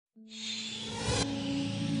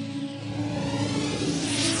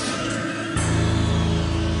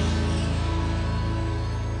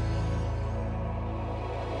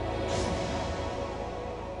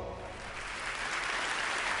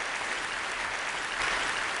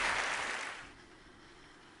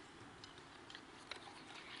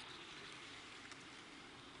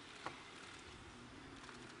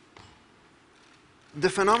The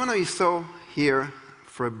phenomenon you saw here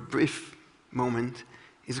for a brief moment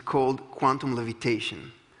is called quantum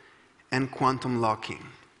levitation and quantum locking.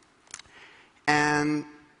 And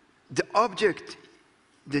the object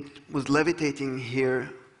that was levitating here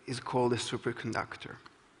is called a superconductor.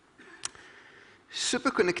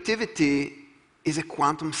 Superconductivity is a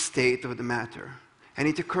quantum state of the matter, and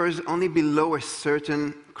it occurs only below a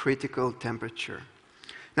certain critical temperature.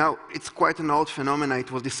 Now, it's quite an old phenomenon. It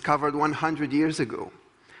was discovered 100 years ago.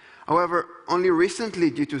 However, only recently,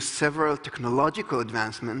 due to several technological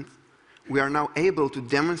advancements, we are now able to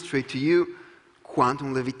demonstrate to you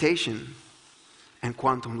quantum levitation and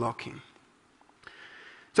quantum locking.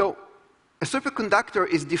 So, a superconductor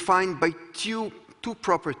is defined by two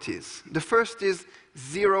properties. The first is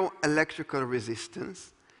zero electrical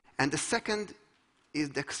resistance, and the second is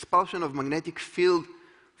the expulsion of magnetic field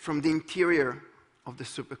from the interior of the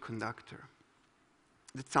superconductor.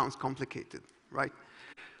 That sounds complicated, right?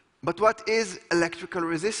 But what is electrical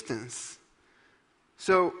resistance?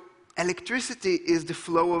 So, electricity is the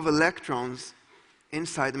flow of electrons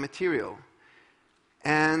inside the material.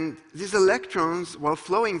 And these electrons, while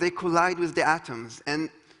flowing, they collide with the atoms.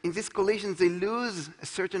 And in these collisions, they lose a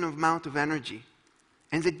certain amount of energy.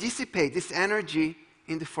 And they dissipate this energy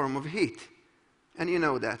in the form of heat. And you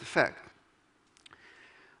know that effect.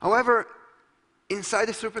 However, inside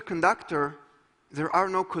a superconductor, there are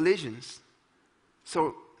no collisions.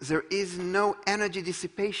 So there is no energy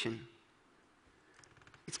dissipation.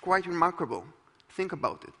 It's quite remarkable. Think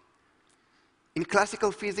about it. In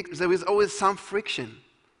classical physics, there is always some friction,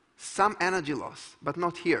 some energy loss, but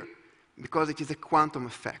not here, because it is a quantum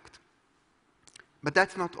effect. But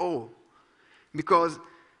that's not all, because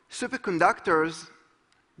superconductors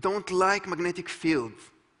don't like magnetic fields.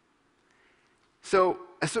 So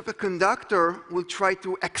a superconductor will try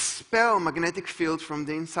to expel magnetic fields from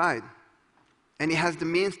the inside. And it has the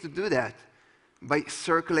means to do that by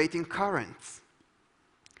circulating currents.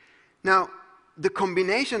 Now, the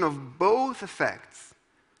combination of both effects,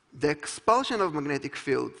 the expulsion of magnetic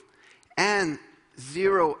fields and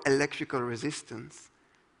zero electrical resistance,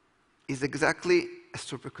 is exactly a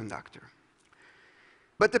superconductor.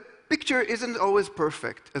 But the picture isn't always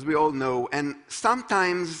perfect, as we all know, and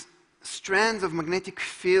sometimes strands of magnetic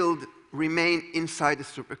field remain inside the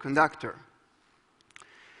superconductor.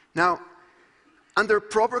 Now, under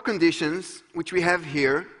proper conditions, which we have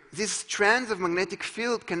here, these strands of magnetic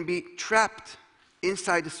field can be trapped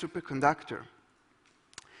inside the superconductor.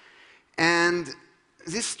 And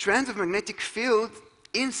these strands of magnetic field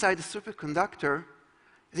inside the superconductor,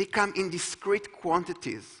 they come in discrete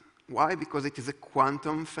quantities. Why? Because it is a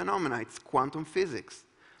quantum phenomenon. It's quantum physics.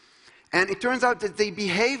 And it turns out that they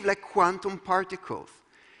behave like quantum particles.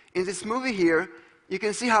 In this movie here, you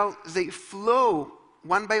can see how they flow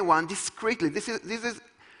one by one discretely. This is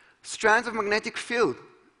strands of magnetic field.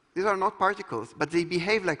 These are not particles, but they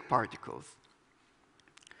behave like particles.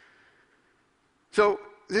 So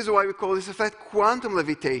this is why we call this effect quantum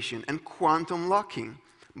levitation and quantum locking.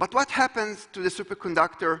 But what happens to the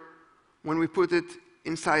superconductor when we put it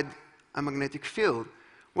inside a magnetic field?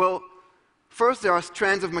 Well, first there are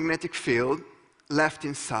strands of magnetic field left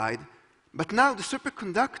inside, but now the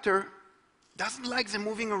superconductor doesn't like them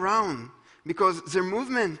moving around because their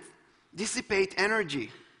movement dissipates energy,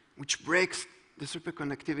 which breaks the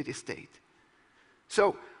superconductivity state.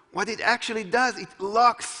 So what it actually does, it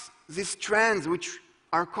locks these strands, which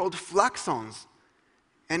are called fluxons,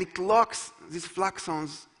 and it locks these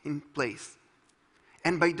fluxons in place.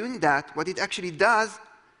 And by doing that, what it actually does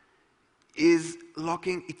is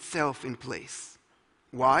locking itself in place.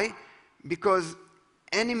 Why? Because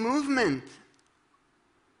any movement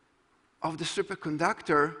of the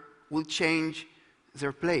superconductor will change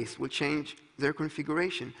their place, will change their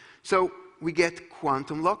configuration. So we get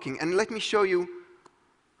quantum locking. And let me show you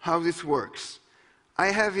how this works. I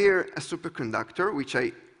have here a superconductor, which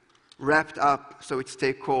I wrapped up so it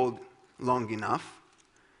stays cold long enough.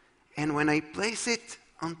 And when I place it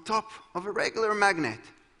on top of a regular magnet,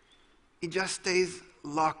 it just stays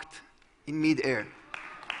locked in midair.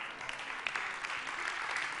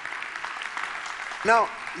 Now,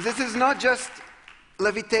 this is not just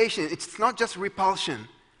levitation, it's not just repulsion.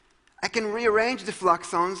 I can rearrange the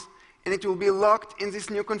fluxons and it will be locked in this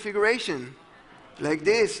new configuration. like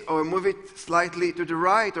this, or move it slightly to the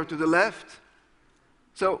right or to the left.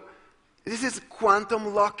 So this is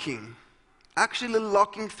quantum locking, actually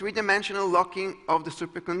locking, three-dimensional locking of the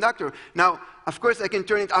superconductor. Now, of course, I can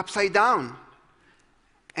turn it upside down,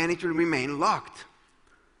 and it will remain locked.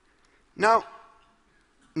 Now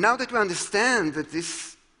that we understand that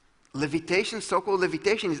this levitation, so-called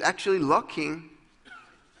levitation, is actually locking,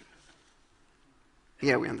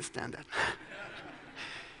 yeah, we understand that.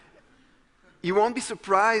 You won't be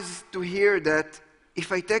surprised to hear that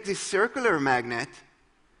if I take this circular magnet,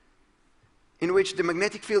 in which the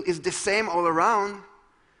magnetic field is the same all around,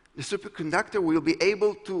 the superconductor will be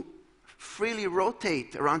able to freely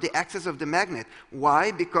rotate around the axis of the magnet.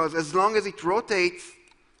 Why? Because as long as it rotates,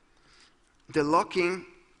 the locking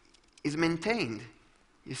is maintained.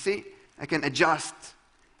 You see, I can adjust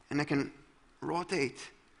and I can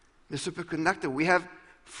rotate the superconductor. We have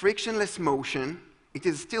frictionless motion. It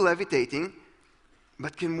is still levitating,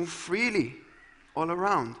 but can move freely all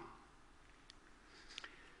around.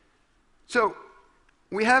 So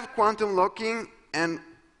we have quantum locking, and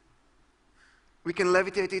we can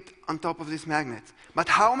levitate it on top of this magnet. But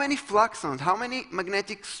how many fluxons, how many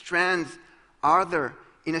magnetic strands are there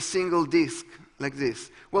in a single disk like this?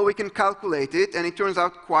 Well, we can calculate it, and it turns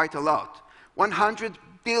out quite a lot. 100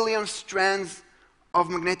 billion strands of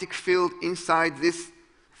magnetic field inside this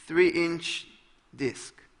 3-inch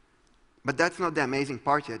disk. But that's not the amazing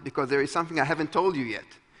part yet, because there is something I haven't told you yet.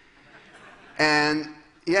 And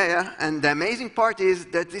and the amazing part is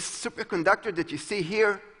that this superconductor that you see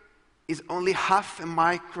here is only half a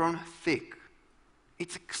micron thick.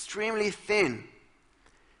 It's extremely thin.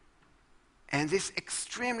 And this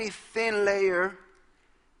extremely thin layer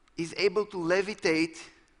is able to levitate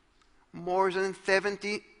more than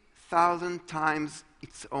 70,000 times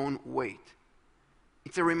its own weight.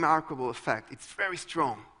 It's a remarkable effect. It's very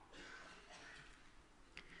strong.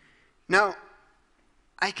 Now,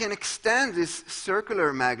 I can extend this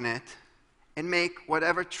circular magnet and make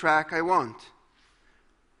whatever track I want.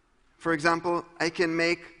 For example, I can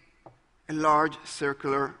make a large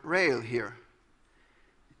circular rail here.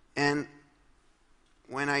 And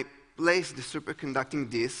when I place the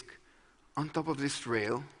superconducting disk on top of this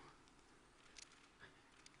rail,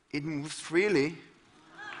 it moves freely.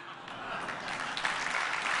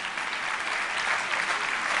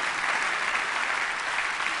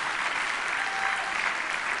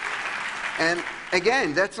 And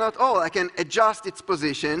again, that's not all. I can adjust its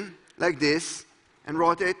position like this and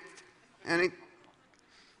rotate, and it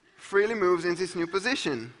freely moves in this new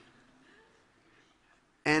position.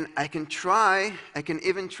 And I can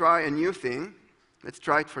even try a new thing. Let's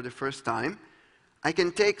try it for the first time. I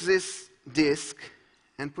can take this disk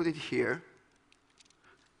and put it here.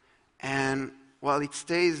 And while it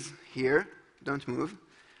stays here, don't move,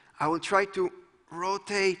 I will try to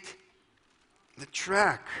rotate the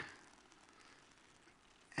track.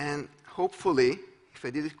 And hopefully, if I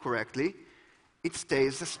did it correctly, it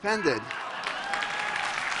stays suspended.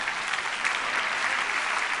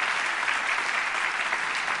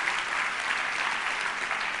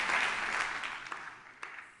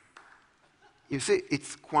 You see,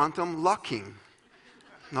 it's quantum locking,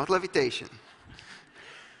 not levitation.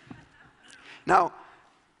 Now,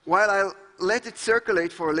 while I'll let it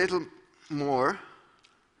circulate for a little more,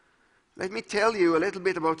 let me tell you a little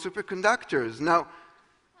bit about superconductors. Now,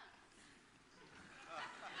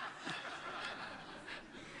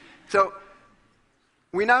 so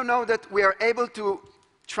we now know that we are able to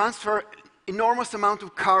transfer enormous amount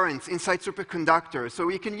of currents inside superconductors. So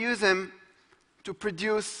we can use them to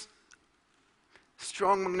produce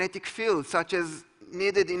strong magnetic fields, such as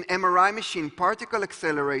needed in MRI machine, particle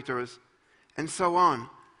accelerators, and so on.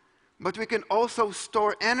 But we can also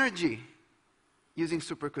store energy using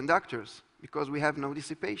superconductors, because we have no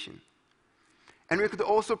dissipation. And we could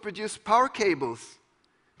also produce power cables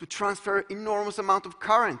to transfer enormous amount of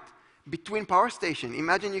current between power stations.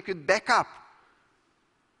 Imagine you could back up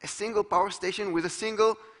a single power station with a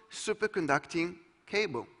single superconducting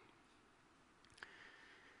cable.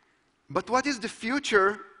 But what is the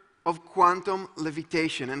future of quantum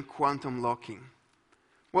levitation and quantum locking?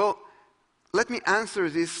 Well, let me answer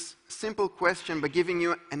this simple question by giving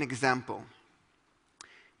you an example.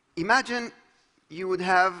 Imagine you would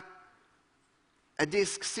have a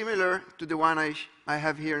disk similar to the one I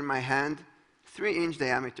have here in my hand, 3-inch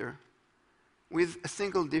diameter, with a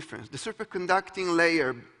single difference. The superconducting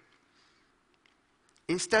layer,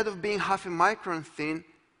 instead of being half a micron thin,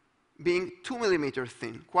 being 2 millimeter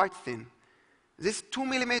thin, quite thin. This 2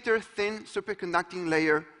 millimeter thin superconducting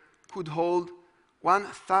layer could hold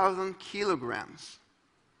 1,000 kilograms,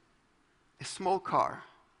 a small car,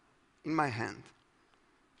 in my hand.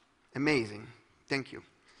 Amazing. Thank you.